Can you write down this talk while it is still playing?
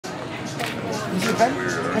Is it better?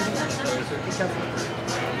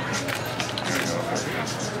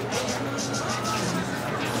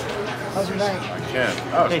 How's your night? I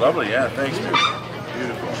can. Oh, it's lovely. Yeah, thanks, dude.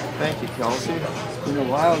 Beautiful. Thank you, Kelsey. It's been a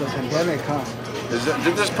while, the pandemic, huh?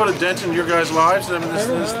 Did this put a dent in your guys' lives? I mean,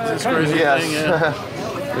 this crazy Yes. thing. Yeah.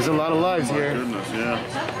 There's a lot of lives here. Goodness, yeah.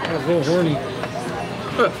 I was a little horny.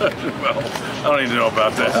 Well, I don't need to know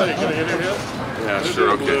about that. Yeah, sure,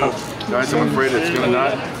 okay. Guys, I'm afraid it's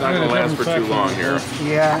not gonna last for too long here.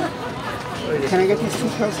 Yeah. Can I get these two,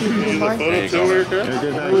 Kelsey, if you don't mind? There you go.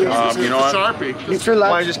 You know what? Sharpie. It's for lunch.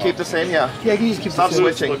 Want to just keep the same? Yeah. Yeah, you just keep Stop the same.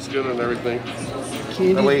 switching. Looks good and everything.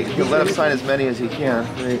 Candy. That way, he'll let him sign as many as he can.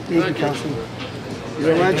 Thank you, Kelsey.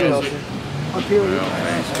 You're a legend. Up here.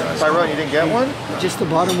 Tyrone, you didn't get one? Just the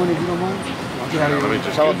bottom one, if you don't mind. Yeah, let me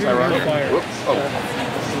just Tell him, Tyrone. Whoops. Oh.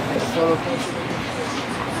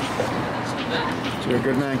 You're a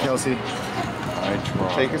good man, Kelsey. I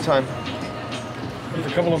try. Take your time. There's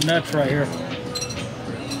a couple of nuts right here.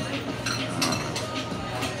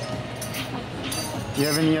 Do you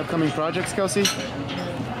have any upcoming projects, Kelsey?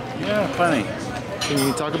 Yeah, plenty. Can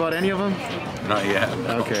you talk about any of them? Not yet.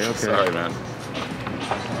 Okay, okay. Sorry, man.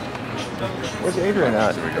 Where's Adrian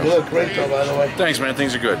at? You look great though, by the way. Thanks, man.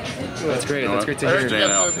 Things are good. That's great. That's great to I hear. heard you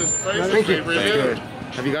got this Thank you. Good.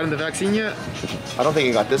 Have you gotten the vaccine yet? I don't think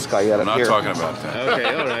you got this guy yet I'm up not here. talking about that.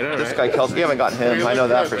 Okay, all right. This guy, Kelsey, you haven't gotten him. I know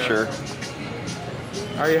that for sure.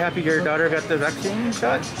 Are you happy your daughter got the vaccine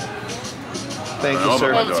shot? Thank I you, don't know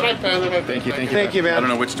sir. about my daughter. Thank you, Thank man. I don't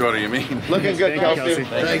know which daughter you mean. Looking good, Thank you, Kelsey.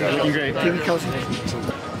 Kelsey. Looking great. Thank you, Kelsey.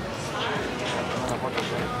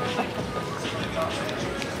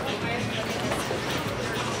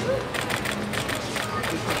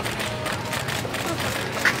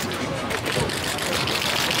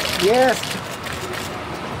 Yes.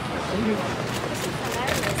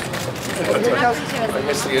 I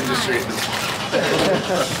miss the industry.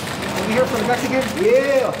 Over here from Mexican?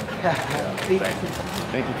 Yeah.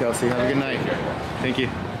 Thank you, Kelsey. Have a good night. Thank you.